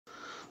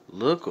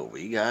Look what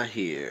we got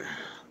here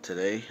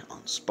today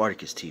on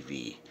Spartacus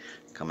TV.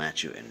 Come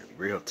at you in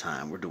real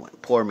time. We're doing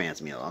poor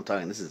man's meal. I'm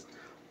talking. This is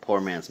poor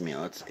man's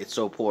meal. It's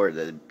so poor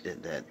that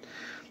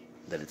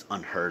it's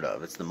unheard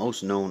of. It's the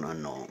most known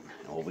unknown.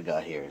 And what we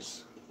got here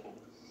is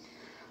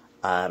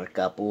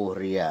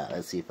alcapurria.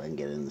 Let's see if I can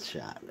get in the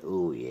shot.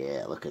 Oh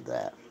yeah, look at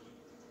that.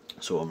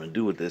 So what I'm gonna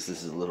do with this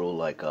is a little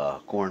like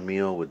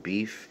cornmeal with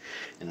beef,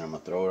 and I'm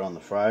gonna throw it on the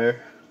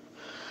fryer.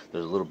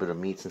 There's a little bit of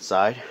meats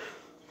inside.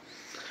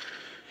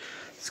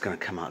 It's gonna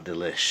come out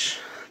delish.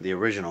 The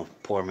original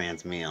poor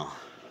man's meal.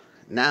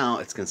 Now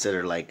it's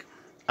considered like,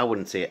 I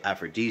wouldn't say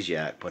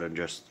aphrodisiac, but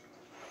just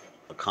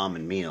a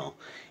common meal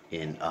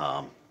in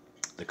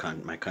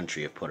my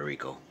country of Puerto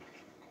Rico,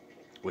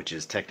 which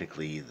is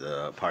technically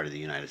the part of the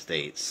United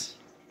States.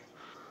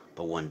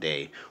 But one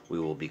day we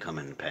will become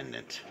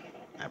independent.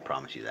 I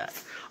promise you that.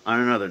 On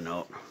another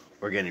note,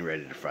 we're getting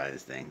ready to fry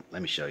this thing.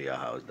 Let me show you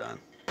how it's done.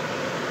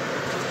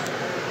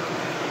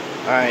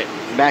 Alright,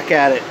 back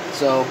at it.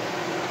 So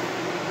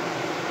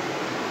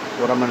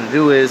what I'm going to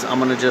do is I'm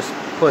going to just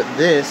put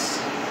this,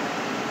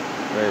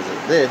 where is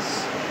it,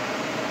 this,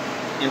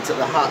 into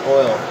the hot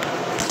oil.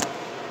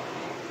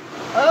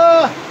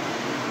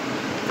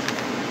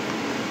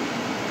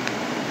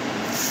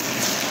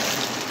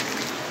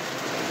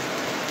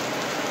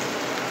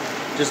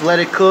 Just let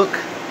it cook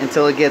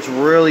until it gets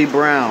really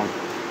brown,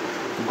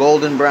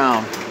 golden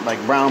brown,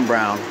 like brown.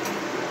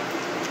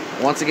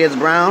 Once it gets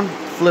brown,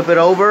 flip it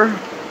over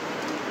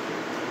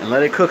and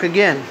let it cook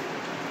again.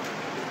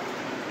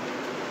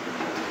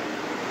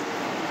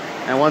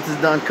 And once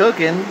it's done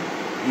cooking,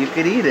 you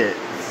could eat it.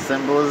 It's as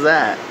simple as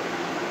that.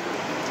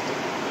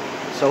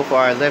 So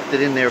far, I left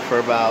it in there for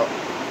about,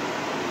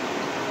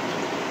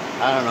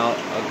 I don't know,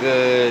 a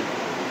good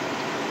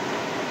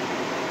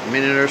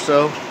minute or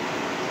so.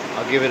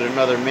 I'll give it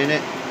another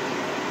minute,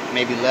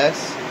 maybe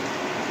less.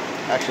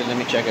 Actually, let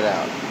me check it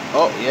out.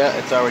 Oh, yeah,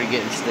 it's already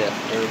getting stiff.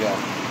 There we go.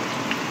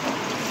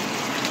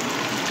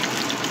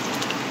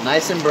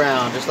 Nice and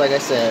brown, just like I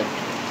said.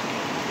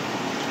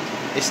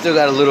 It's still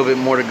got a little bit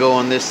more to go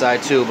on this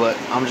side too, but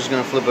I'm just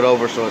gonna flip it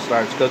over so it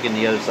starts cooking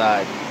the other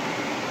side,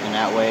 and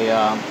that way,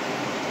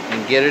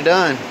 and get her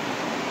done.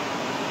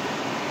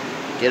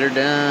 Get her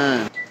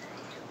done.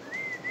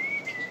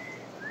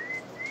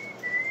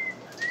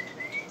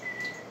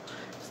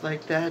 It's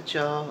like that,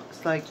 y'all.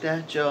 It's like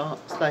that, y'all.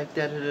 It's like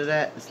that,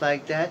 that. It's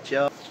like that,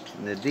 y'all.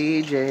 The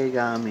DJ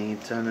got me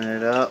turning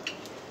it up.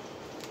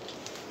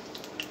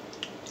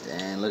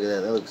 Dang, look at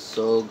that. That looks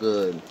so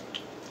good.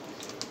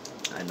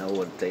 I know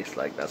what it tastes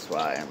like. That's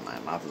why my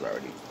mouth is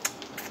already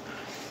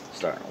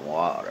starting to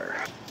water.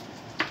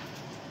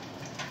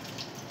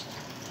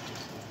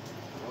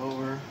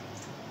 Over.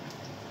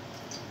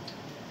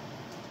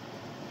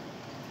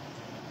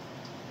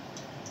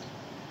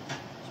 It's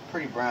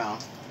pretty brown.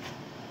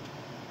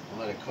 I'll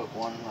let it cook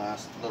one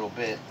last little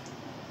bit.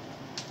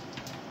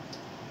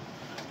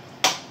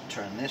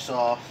 Turn this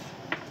off.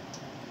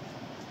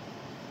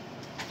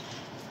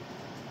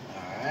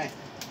 Alright.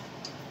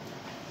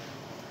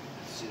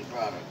 Let's see the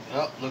product.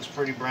 Oh, looks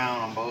pretty brown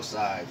on both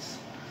sides.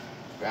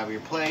 Grab your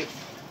plate.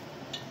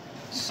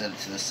 Set it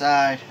to the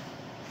side.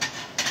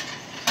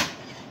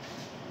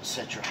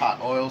 Set your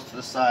hot oils to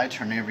the side.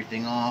 Turn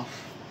everything off.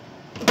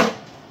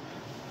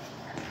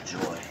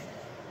 Enjoy.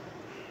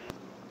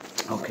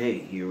 Okay,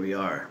 here we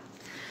are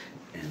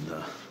in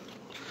the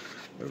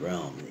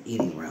realm, the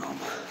eating realm,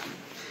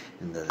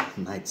 in the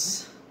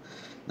Knights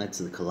of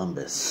the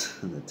Columbus,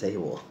 and the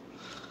table.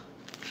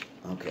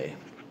 Okay,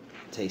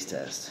 taste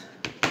test.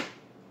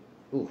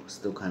 Ooh,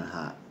 still kind of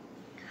hot.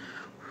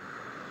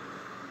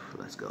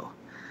 Let's go.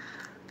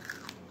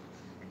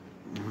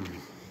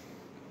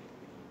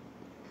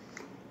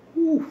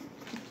 Ooh.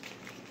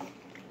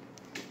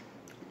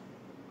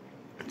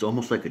 It's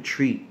almost like a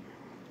treat,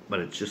 but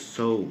it's just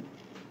so,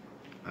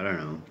 I don't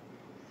know,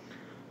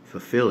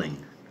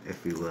 fulfilling,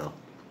 if you will.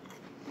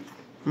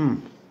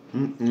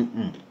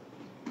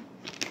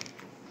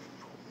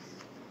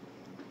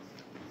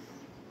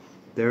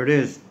 There it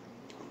is.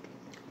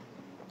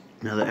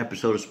 Another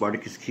episode of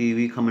Spartacus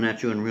TV coming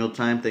at you in real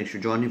time. Thanks for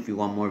joining. If you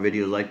want more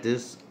videos like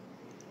this,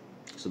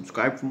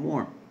 subscribe for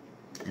more.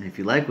 And if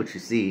you like what you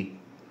see,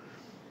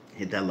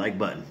 hit that like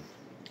button.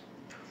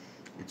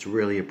 It's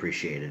really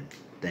appreciated.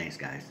 Thanks,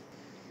 guys.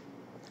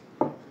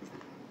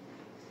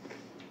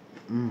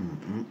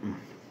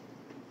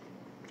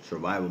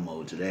 Survival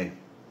mode today.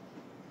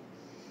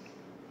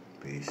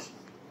 Peace.